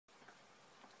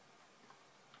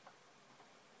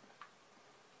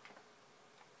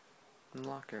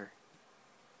locker.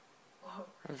 Whoa,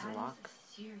 There's that a lock. is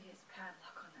a serious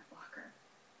padlock on that locker.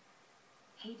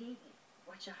 Hey David,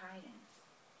 what you hiding?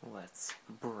 Let's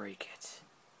break it.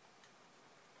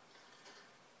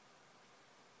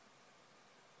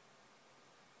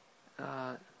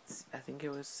 I think it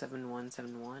was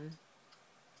 7171.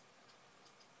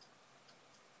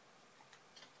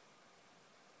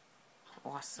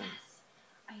 Awesome. Yes,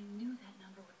 I knew that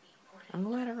number would be important. I'm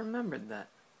glad I remembered that.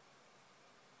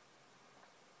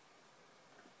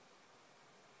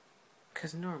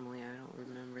 Because normally I don't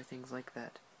remember things like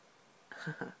that.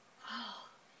 Oh,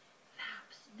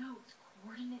 maps, notes,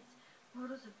 coordinates,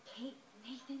 photos of Kate,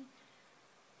 Nathan.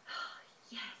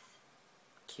 Yes.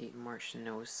 Kate Marsh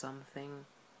knows something.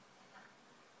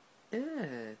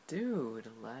 Dude,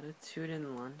 latitude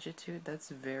and longitude, that's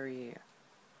very,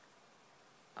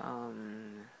 I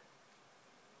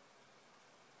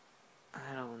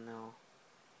don't know.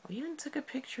 Oh, you even took a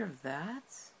picture of that?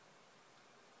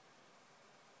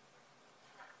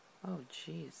 Oh,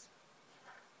 jeez.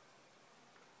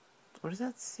 What does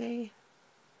that say?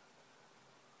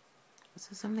 It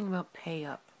says something about pay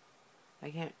up. I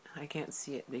can't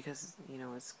see it because, you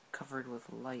know, it's covered with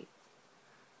light.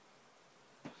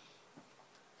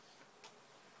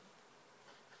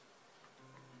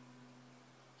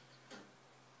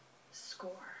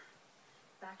 Score.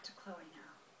 Back to Chloe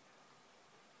now.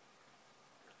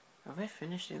 Have I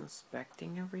finished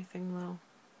inspecting everything, though?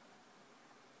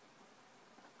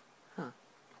 Huh.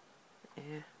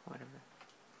 Whatever.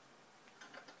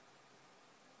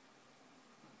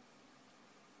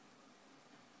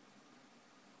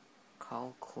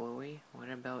 Call Chloe? What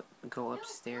about go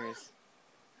upstairs?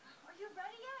 No, are you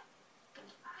ready yet?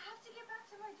 I have to get back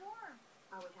to my dorm.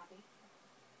 Are we happy?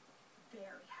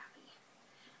 Very happy.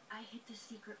 I hit the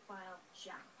secret file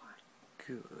jackpot.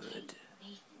 Good. Kate,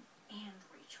 Nathan, and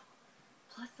Rachel.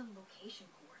 Plus some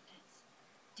location coordinates.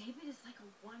 David is like a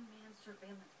one-man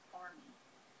surveillance army.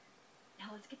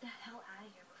 Now let's get the hell out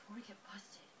of here before we get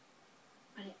busted.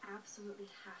 But I absolutely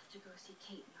have to go see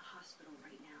Kate in the hospital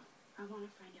right now. I want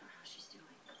to find out how she's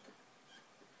doing.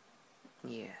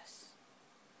 Yes.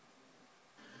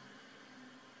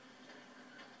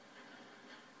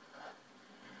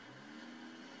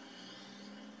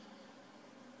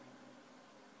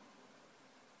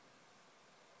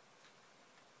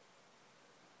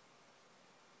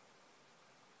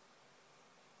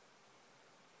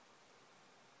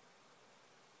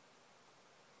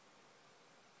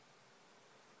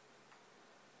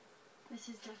 This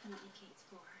is definitely Kate's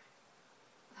floor.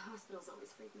 The hospitals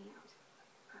always freak me out.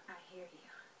 I hear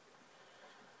you.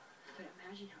 But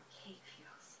imagine how Kate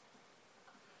feels.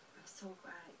 I'm so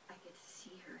glad I get to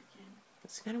see her again.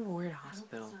 It's kind of a weird I hope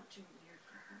hospital. it's not too weird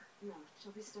for her. No,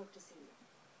 she'll be stoked to see you.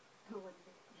 Who wouldn't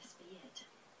be? This be it.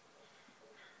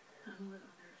 I'm a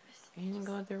little nervous. You didn't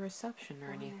go to the reception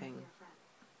or Go in there anything. with your friend.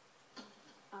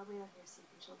 I'll wait out here so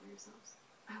you can shoulder yourselves.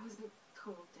 I was a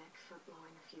total dick for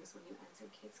blowing a fuse when you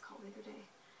answered Kate's call the other day.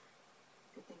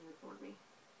 Good thing you ignored me.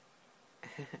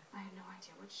 I had no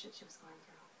idea what shit she was going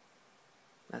through.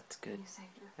 That's good. You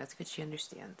saved her. That's good she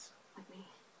understands. Like me.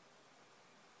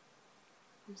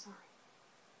 I'm sorry.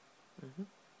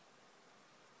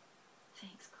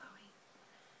 Thanks, Chloe.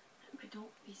 But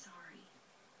don't be sorry.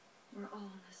 We're all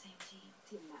on the same team.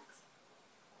 Team Max.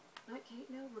 Let Kate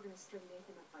know we're gonna string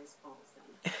Nathan up by his balls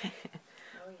then.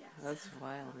 Oh yes. That's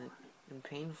violent and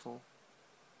painful.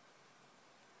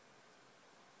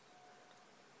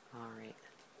 Alright.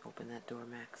 Open that door,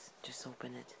 Max. Just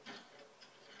open it.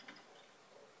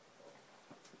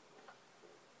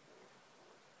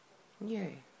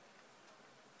 Yay.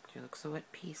 You look so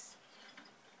at peace.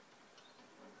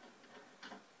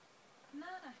 Max.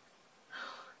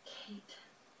 Oh, Kate.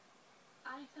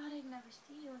 I thought I'd never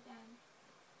see you again.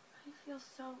 I feel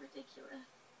so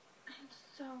ridiculous. I'm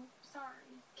so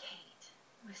sorry. Kate,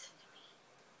 listen to me.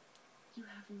 You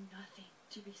have nothing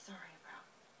to be sorry about.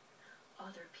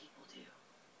 Other people do.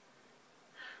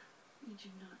 You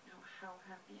do not know how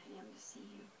happy I am to see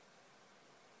you.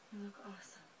 You look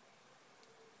awesome.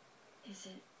 Is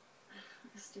it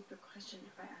a stupid question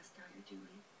if I ask how you're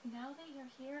doing? Now that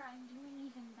you're here, I'm doing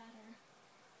even better.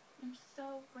 I'm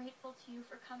so grateful to you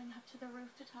for coming up to the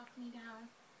roof to talk me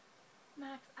down.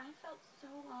 Max, I felt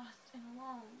so lost and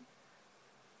alone.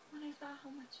 When I saw how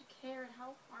much you cared,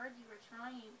 how hard you were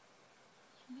trying,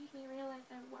 you made me realize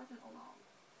I wasn't alone.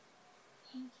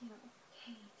 Thank you.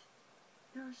 Kate,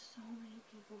 there are so many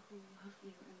people who love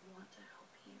you and want to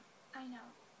help you. I know.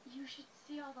 You should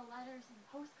see all the letters and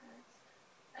postcards.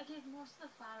 I gave most of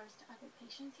the flowers to other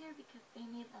patients here because they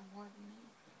need them more than me.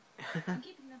 I'm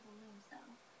keeping the balloons,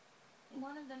 though.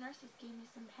 One of the nurses gave me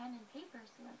some pen and paper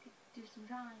so I could do some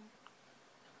drawing.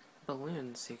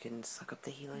 Balloons so you can suck up the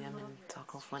helium and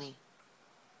talk all funny.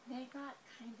 They got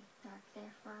kind of dark there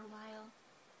for a while,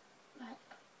 but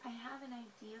I have an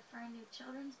idea for a new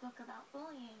children's book about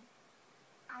bullying.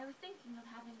 I was thinking of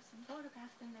having some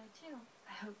photographs in there too.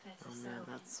 I hope that's Oh man,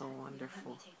 that's so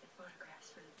wonderful. Let me take the photographs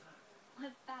for the book.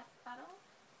 Was that subtle?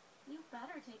 You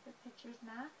better take the pictures,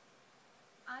 Max.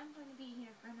 I'm going to be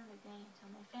here for another day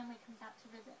until my family comes out to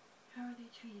visit. How are they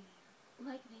treating you?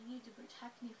 Like they need to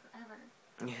protect me forever.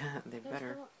 Yeah, they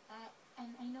better. They're so upset,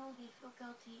 and I know they feel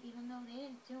guilty even though they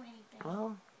didn't do anything.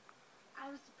 Well, I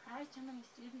was surprised how many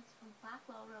students from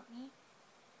Blackwell wrote me.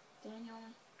 Daniel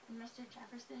and Mr.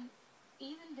 Jefferson.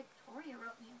 Even Victoria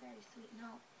wrote me a very sweet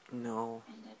note. no,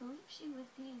 And I believe she was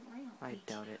being real. I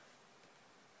doubt it.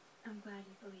 I'm glad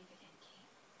you believe again, Kate.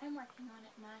 I'm working on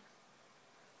it, Max.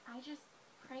 I just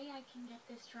pray I can get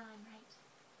this drawing right.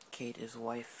 Kate is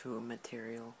waifu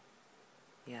material.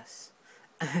 Yes.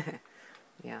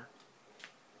 Yeah.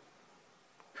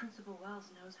 Principal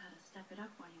Wells knows how to step it up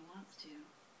when he wants to.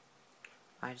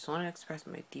 I just want to express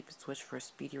my deepest wish for a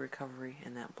speedy recovery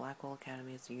and that Blackwell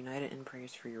Academy is united in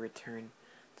prayers for your return.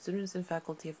 Students and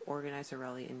faculty have organized a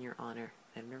rally in your honor.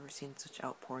 I've never seen such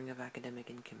outpouring of academic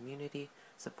and community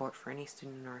support for any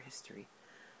student in our history.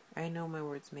 I know my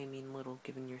words may mean little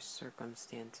given your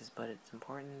circumstances, but it's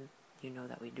important you know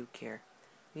that we do care.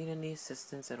 Need any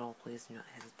assistance at all, please do not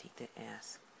hesitate to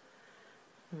ask.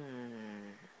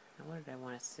 What did I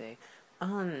want to say?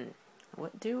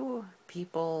 What do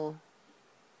people...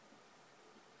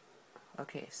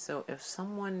 Okay, so if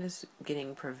someone is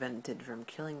getting prevented from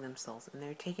killing themselves and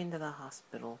they're taken to the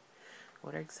hospital,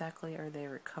 what exactly are they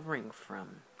recovering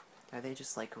from? Are they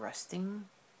just like resting?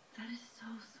 That is so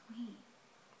sweet.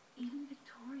 Even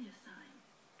Victoria signed.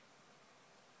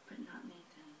 But not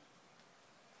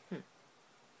Nathan.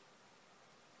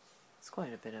 It's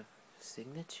quite a bit of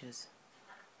signatures.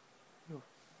 Ooh.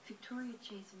 Victoria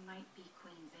Chase might be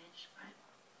Queen Bitch, but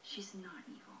she's not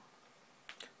evil.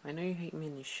 I know you hate me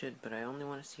and you should, but I only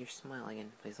want to see your smile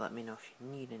again. Please let me know if you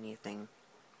need anything.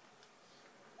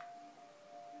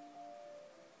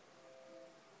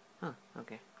 Huh,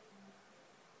 okay.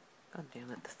 God damn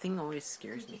it, the thing always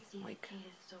scares me. Like, Kate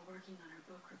is still working on her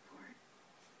book report.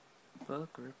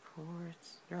 book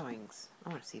reports, drawings. I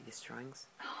want to see these drawings.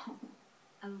 Oh,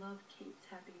 I love Kate's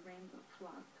happy rainbow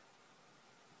plug.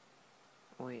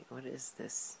 Wait, what is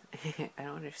this? I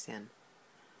don't understand.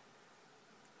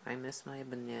 I miss my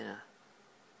banana.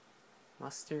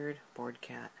 Mustard, board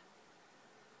cat.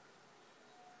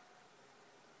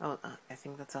 Oh, I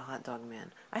think that's a hot dog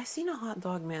man. I've seen a hot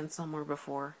dog man somewhere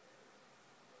before.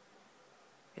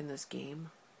 In this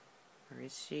game. Where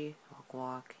is she?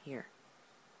 Walk here.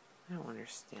 I don't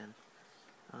understand.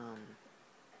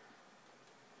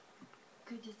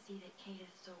 Good to see that Kate is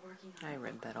still working on I her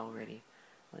read book that report. already.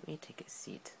 Let me take a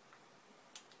seat.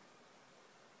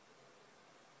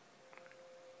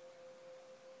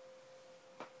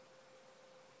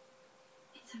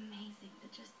 It's amazing to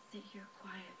just sit here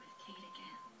quiet with Kate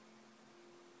again.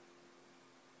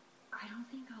 I don't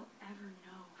think I'll ever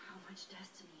know how much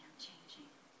destiny I'm changing.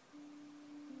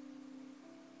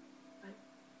 But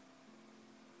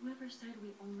whoever said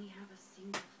we only have a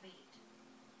single fate?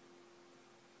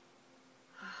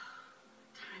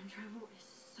 Time travel is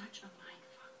such a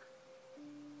mindfuck.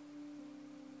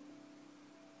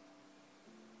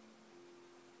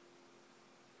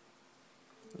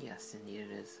 Yes, indeed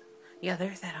it is. Yeah,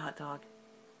 there's that hot dog.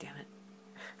 Damn it.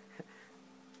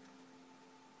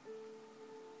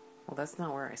 Well, that's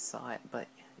not where I saw it, but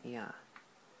yeah.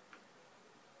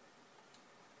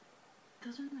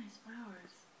 Those are nice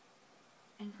flowers.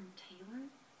 And from Taylor?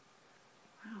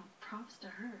 Wow, props to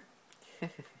her.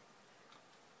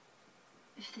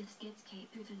 If this gets Kate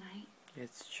through the night,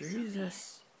 It's so be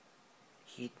Jesus.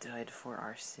 He died for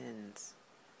our sins.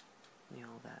 You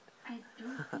know that. I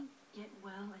don't think get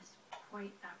well is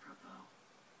quite apropos.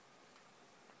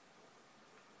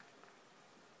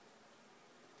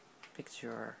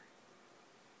 Picture.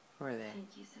 Who are they?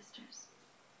 Thank you, sisters.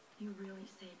 You really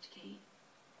saved Kate.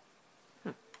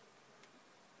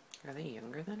 Are they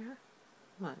younger than her?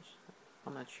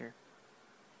 I'm not sure.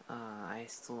 I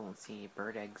still don't see any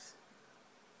bird eggs.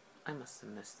 I must have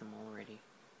missed them already.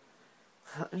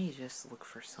 Let me just look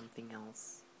for something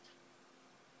else.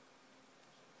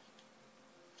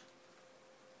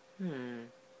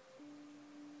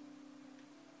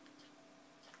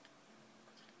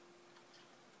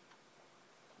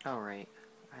 Alright.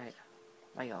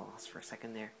 I got lost for a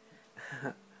second there.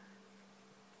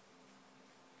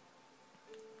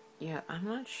 Yeah, I'm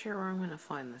not sure where I'm gonna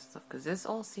find this stuff, because this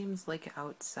all seems like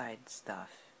outside stuff.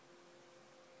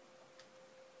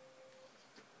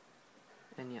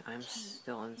 And yeah, I'm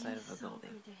still inside of a building.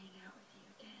 Good to hang out with you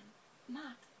again.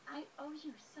 Max, I owe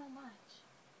you so much.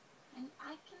 And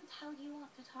I can tell you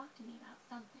want to talk to me about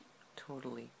something.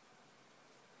 Totally.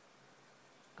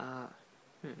 I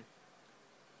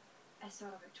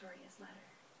saw Victoria's letter.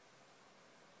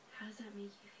 How does that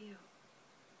make you feel?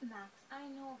 Max, I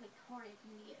know Victoria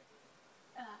can be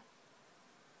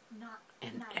not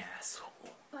An nice,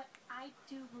 asshole. but I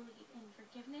do believe in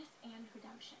forgiveness and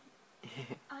redemption.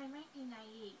 I might be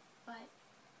naive, but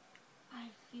I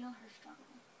feel her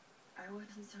struggle. I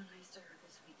wasn't so nice to her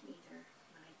this week either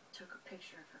when I took a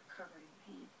picture of her covered in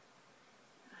paint.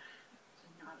 It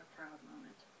was not a proud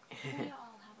moment. We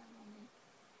all have our moments.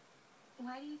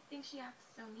 Why do you think she acts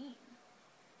so mean?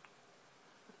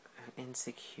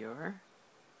 Insecure?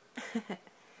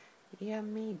 Yeah,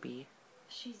 maybe.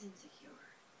 She's insecure.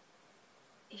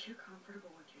 If you're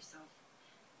comfortable with yourself,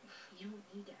 you don't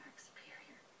need to act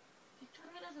superior.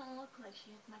 Victoria doesn't look like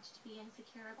she has much to be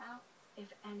insecure about. If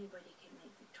anybody can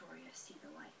make Victoria see the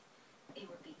light, it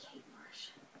would be Kate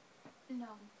Marsh.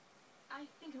 No, I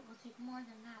think it will take more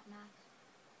than that,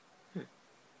 Max.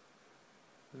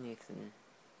 Nathan.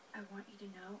 I want you to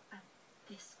know I'm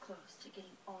this close to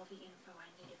getting all the info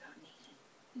I need about Nathan.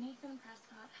 Nathan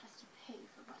Prescott has to pay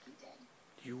for what he did.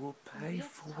 You will pay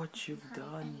for what you've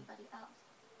done. Anybody else.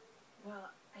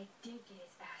 Well, I did get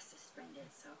his ass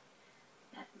suspended, so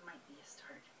that might be a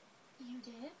start. You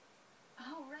did?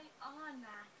 Oh, right on,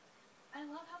 Max. I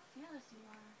love how fearless you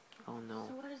are. Oh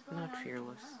no, So what is going not on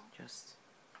fearless, now? just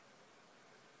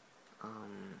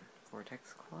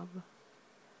Vortex Club?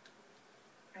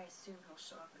 I assume he'll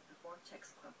show up at the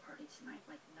Vortex Club party tonight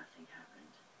like nothing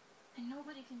happened. And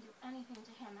nobody can do anything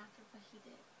to him after what he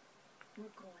did.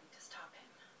 We're going to stop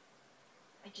him.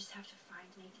 I just have to find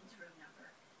Nathan's room number,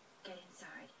 get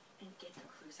inside, and get the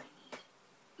clues I need.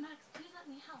 Max, please let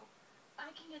me help.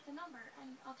 I can get the number,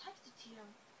 and I'll text it to you,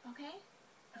 okay?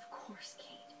 Of course,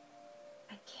 Kate.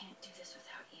 I can't do this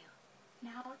without you.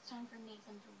 Now it's time for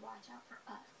Nathan to watch out for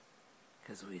us.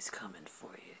 'Cause we's coming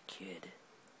for you, kid.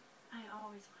 I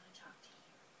always want to talk to you.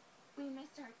 We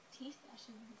missed our tea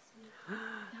session this week.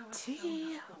 That was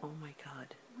Tea? so Oh cool. my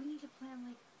god. We need to plan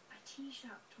like a tea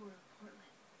shop tour of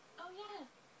Portland. Oh, yes.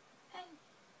 And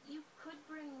you could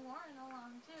bring Warren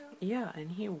along, too. Yeah,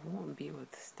 and he won't be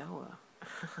with Stella.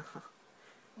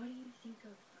 What do you think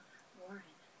of Warren?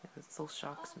 It still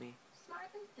shocks me. Smart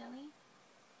and silly.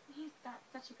 He's got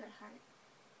such a good heart.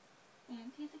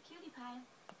 And he's a cutie pie.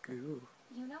 Ooh.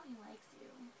 You know he likes you.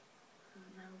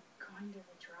 I'm going to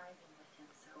the drive-in with him,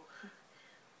 so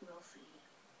we'll see.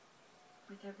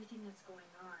 With everything that's going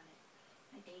on,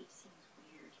 a date seems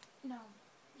weird. No,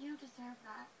 you deserve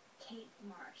that. Kate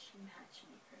Marsh,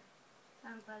 matchmaker.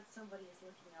 I'm glad somebody is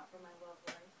looking out for my love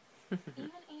life.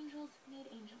 Even angels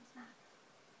need angels, Max.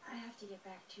 I have to get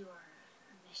back to our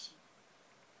mission.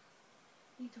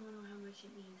 You don't know how much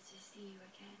it means to see you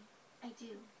again. I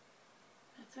do.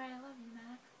 That's why I love you,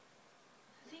 Max.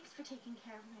 Thanks for taking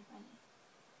care of my bunny.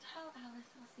 Tell Alice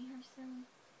I'll see her soon.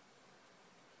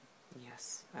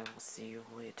 Yes, I will see you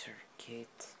later,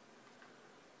 Kate.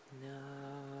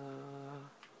 No.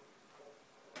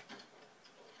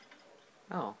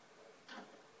 Oh,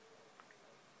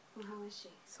 Well, how is she?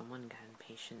 someone got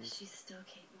impatient. She's still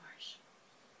Kate Marsh.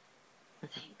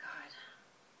 Thank God.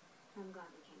 I'm glad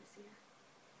we came to see her.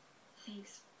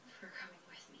 Thanks for coming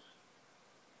with me.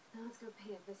 Now let's go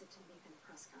pay a visit to Nathan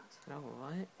Prescott. Oh,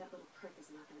 what? That little prick is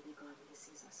not going to be glad when he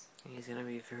sees us. He's gonna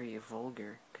be very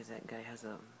vulgar, because that guy has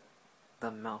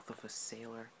the mouth of a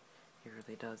sailor. He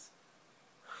really does.